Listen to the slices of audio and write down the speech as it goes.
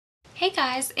Hey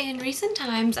guys, in recent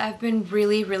times I've been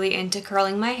really into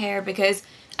curling my hair because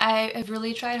I have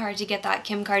really tried hard to get that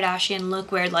Kim Kardashian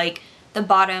look where like the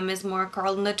bottom is more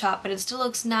curled than the top, but it still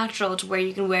looks natural to where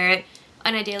you can wear it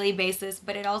on a daily basis,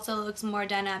 but it also looks more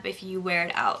done up if you wear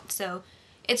it out. So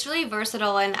it's really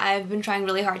versatile and I've been trying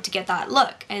really hard to get that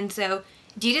look. And so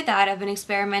due to that, I've been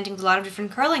experimenting with a lot of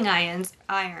different curling irons.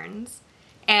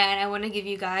 And I want to give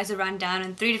you guys a rundown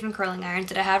on 3 different curling irons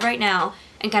that I have right now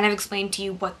and kind of explain to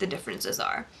you what the differences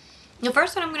are. The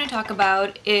first one I'm going to talk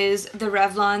about is the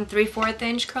Revlon 3/4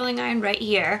 inch curling iron right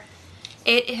here.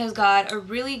 It has got a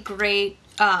really great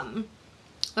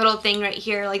little thing right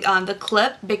here, like on the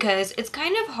clip, because it's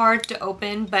kind of hard to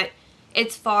open, but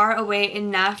it's far away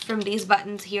enough from these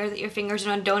buttons here that your fingers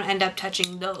don't end up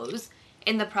touching those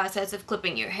in the process of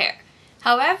clipping your hair.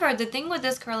 However, the thing with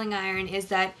this curling iron is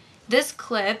that this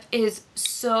clip is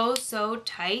so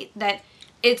tight that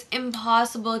it's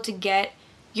impossible to get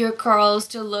your curls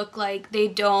to look like they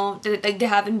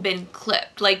haven't been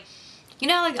clipped. Like, you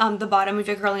know, like on the bottom of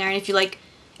your curling iron, if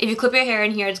you clip your hair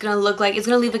in here, it's gonna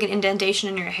leave like an indentation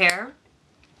in your hair.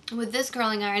 With this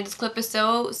curling iron, this clip is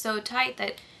so tight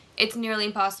that it's nearly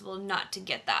impossible not to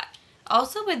get that.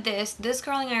 Also with this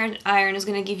curling iron is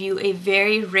gonna give you a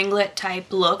very ringlet type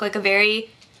look, like a very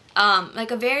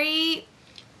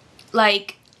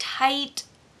tight,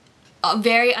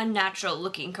 very unnatural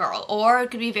looking curl, or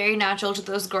it could be very natural to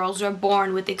those girls who are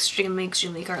born with extremely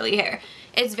curly hair.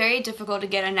 It's very difficult to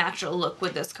get a natural look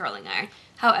with this curling iron.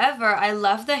 However, I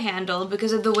love the handle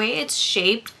because of the way it's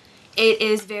shaped. It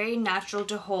is very natural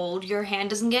to hold. Your hand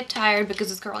doesn't get tired because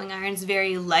this curling iron is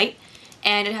very light,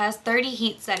 and it has 30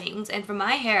 heat settings, and for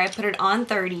my hair I put it on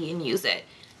 30 and use it,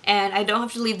 and I don't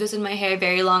have to leave this in my hair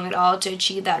very long at all to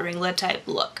achieve that ringlet type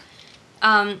look.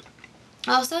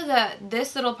 Also,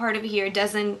 this little part of here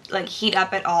doesn't like heat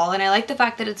up at all, and I like the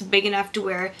fact that it's big enough to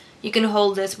where you can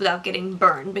hold this without getting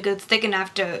burned, because it's thick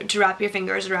enough to wrap your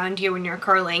fingers around here when you're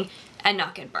curling and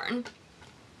not get burned.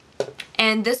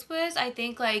 And this was, I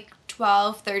think, like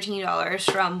 $12,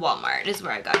 $13 from Walmart is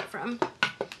where I got it from.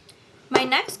 My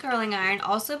next curling iron,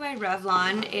 also by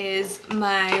Revlon, is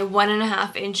my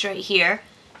 1.5 inch right here.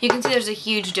 You can see there's a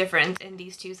huge difference in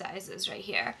these two sizes right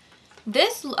here.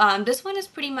 This one is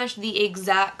pretty much the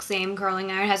exact same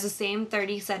curling iron, has the same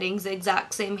 30 settings, the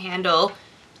exact same handle,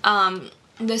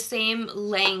 the same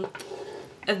length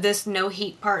of this no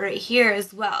heat part right here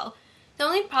as well. The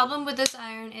only problem with this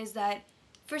iron is that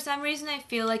for some reason I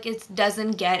feel like it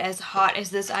doesn't get as hot as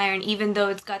this iron, even though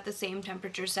it's got the same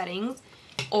temperature settings.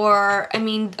 Or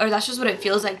that's just what it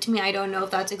feels like to me. I don't know if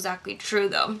that's exactly true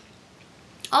though.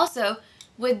 Also,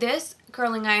 with this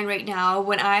curling iron right now,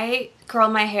 when I curl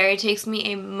my hair, it takes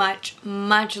me a much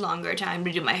longer time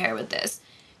to do my hair with this.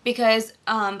 Because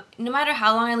no matter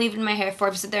how long I leave it in my hair for, I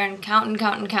have to sit there and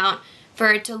count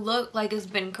for it to look like it's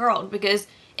been curled. Because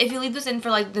if you leave this in for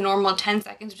like the normal 10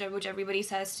 seconds, which everybody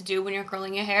says to do when you're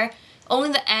curling your hair, only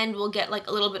the end will get like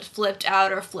a little bit flipped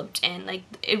out or flipped in. Like,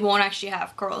 it won't actually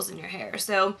have curls in your hair.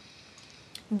 So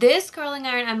this curling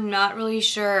iron, I'm not really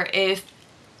sure if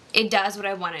it does what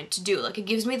I want it to do. Like, it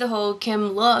gives me the whole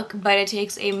Kim look, but it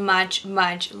takes a much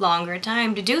longer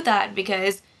time to do that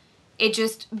because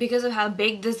because of how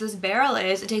big this barrel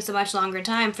is, it takes a much longer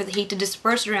time for the heat to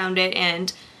disperse around it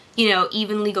and, you know,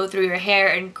 evenly go through your hair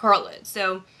and curl it.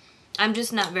 So I'm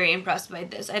just not very impressed by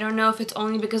this. I don't know if it's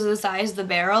only because of the size of the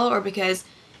barrel or because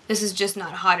this is just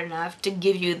not hot enough to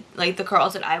give you like the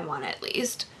curls that I want at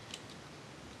least.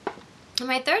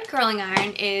 My third curling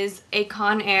iron is a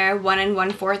Conair 1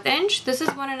 1/4 inch. This is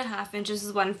 1.5 inches, this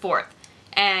is 1/4,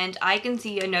 and I can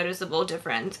see a noticeable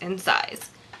difference in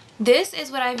size. This is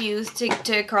what I've used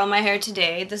to curl my hair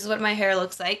today. This is what my hair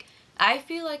looks like. I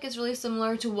feel like it's really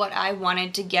similar to what I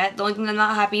wanted to get. The only thing I'm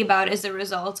not happy about is the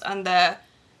results on the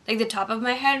top of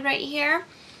my head right here,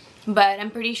 but I'm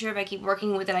pretty sure if I keep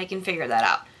working with it I can figure that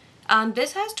out.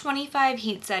 This has 25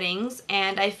 heat settings,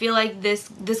 and I feel like this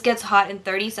gets hot in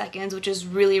 30 seconds, which is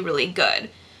really good.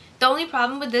 The only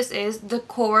problem with this is the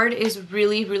cord is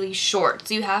really short,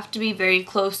 so you have to be very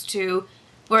close to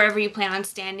wherever you plan on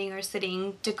standing or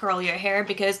sitting to curl your hair,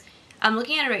 because I'm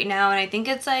looking at it right now and I think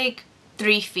it's like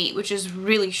 3 feet, which is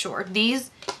really short.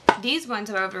 These ones,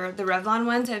 however, the Revlon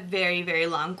ones, have very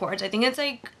long cords. I think it's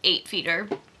like 8 feet or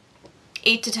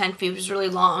 8 to 10 feet, which is really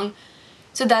long.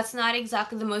 So that's not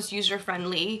exactly the most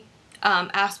user-friendly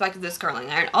aspect of this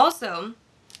curling iron. Also,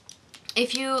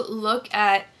 if you look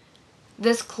at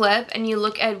this clip and you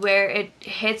look at where it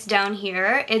hits down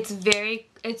here, it's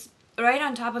right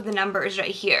on top of the numbers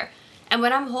right here. And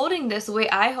when I'm holding this, the way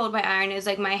I hold my iron is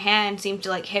like my hand seems to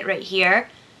like hit right here,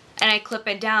 and I clip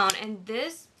it down. And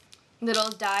this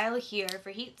little dial here for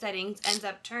heat settings ends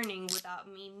up turning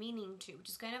without me meaning to, which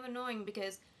is kind of annoying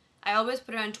because I always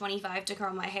put it on 25 to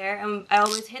curl my hair, and I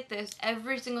always hit this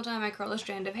every single time I curl a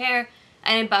strand of hair,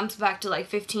 and it bumps back to like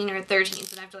 15 or 13,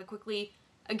 so I have to like quickly,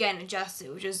 again, adjust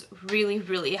it, which is really,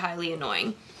 really highly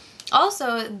annoying.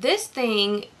 Also, this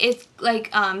thing, it's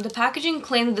like, the packaging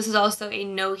claimed that this is also a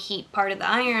no heat part of the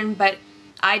iron, but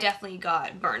I definitely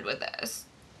got burned with this.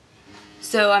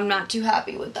 So I'm not too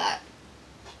happy with that.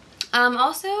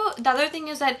 Also, the other thing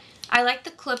is that I like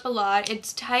the clip a lot.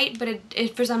 It's tight, but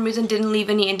it for some reason didn't leave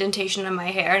any indentation in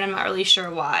my hair, and I'm not really sure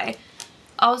why.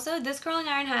 Also, this curling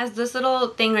iron has this little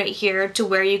thing right here to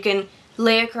where you can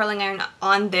lay a curling iron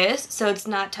on this so it's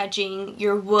not touching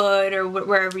your wood or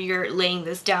wherever you're laying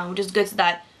this down, which is good so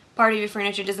that part of your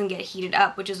furniture doesn't get heated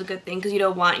up, which is a good thing because you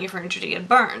don't want your furniture to get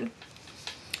burned.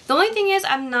 The only thing is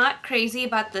I'm not crazy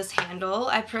about this handle.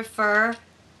 I prefer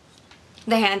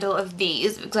the handle of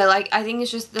these because I think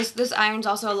it's just this iron's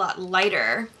also a lot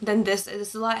lighter than this. This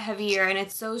is a lot heavier, and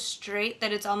it's so straight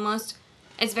that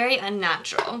it's very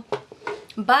unnatural.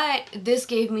 But this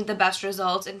gave me the best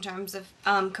results in terms of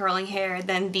curling hair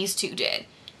than these two did.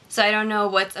 So I don't know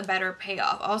what's a better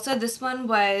payoff. Also, this one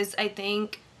was, I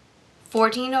think,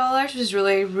 $14, which is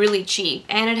really, really cheap.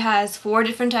 And it has 4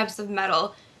 different types of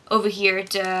metal over here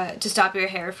to stop your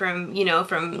hair from, you know,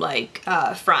 from like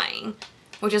frying,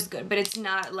 which is good. But it's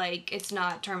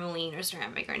not tourmaline or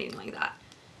ceramic or anything like that.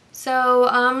 So,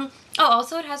 oh,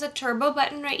 also it has a turbo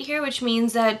button right here, which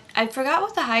means that I forgot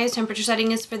what the highest temperature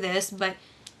setting is for this, but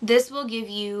this will give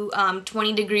you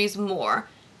 20 degrees more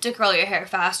to curl your hair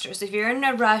faster. So if you're in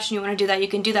a rush and you want to do that, you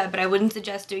can do that, but I wouldn't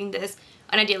suggest doing this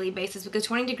on a daily basis because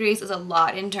 20 degrees is a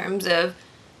lot in terms of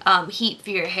heat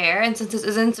for your hair, and since this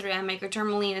isn't ceramic or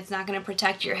tourmaline, it's not going to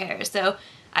protect your hair. So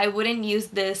I wouldn't use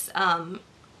this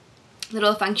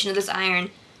little function of this iron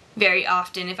very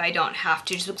often if I don't have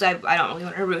to, just because I don't really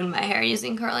want to ruin my hair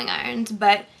using curling irons.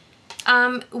 But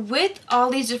with all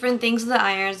these different things with the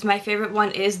irons, my favorite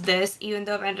one is this, even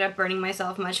though I've ended up burning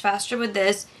myself much faster with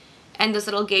this. And this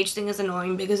little gauge thing is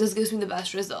annoying because this gives me the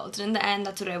best results. And in the end,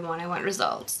 that's what I want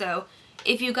results. So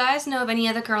if you guys know of any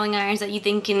other curling irons that you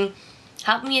think can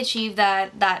help me achieve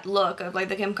that look of like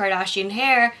the Kim Kardashian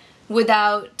hair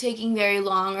without taking very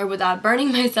long or without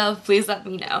burning myself, please let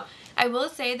me know. I will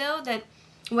say though that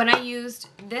when I used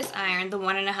this iron, the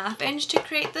 1.5 inch, to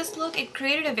create this look, it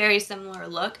created a very similar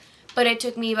look, but it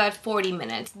took me about 40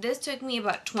 minutes. This took me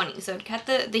about 20, so it cut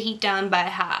the heat down by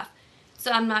half.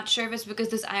 So I'm not sure if it's because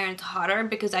this iron's hotter,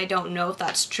 because I don't know if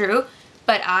that's true,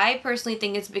 but I personally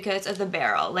think it's because of the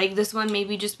barrel. Like this one may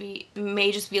just be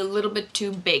a little bit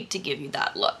too big to give you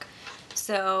that look.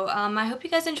 So I hope you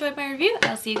guys enjoyed my review.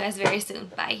 I'll see you guys very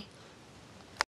soon. Bye.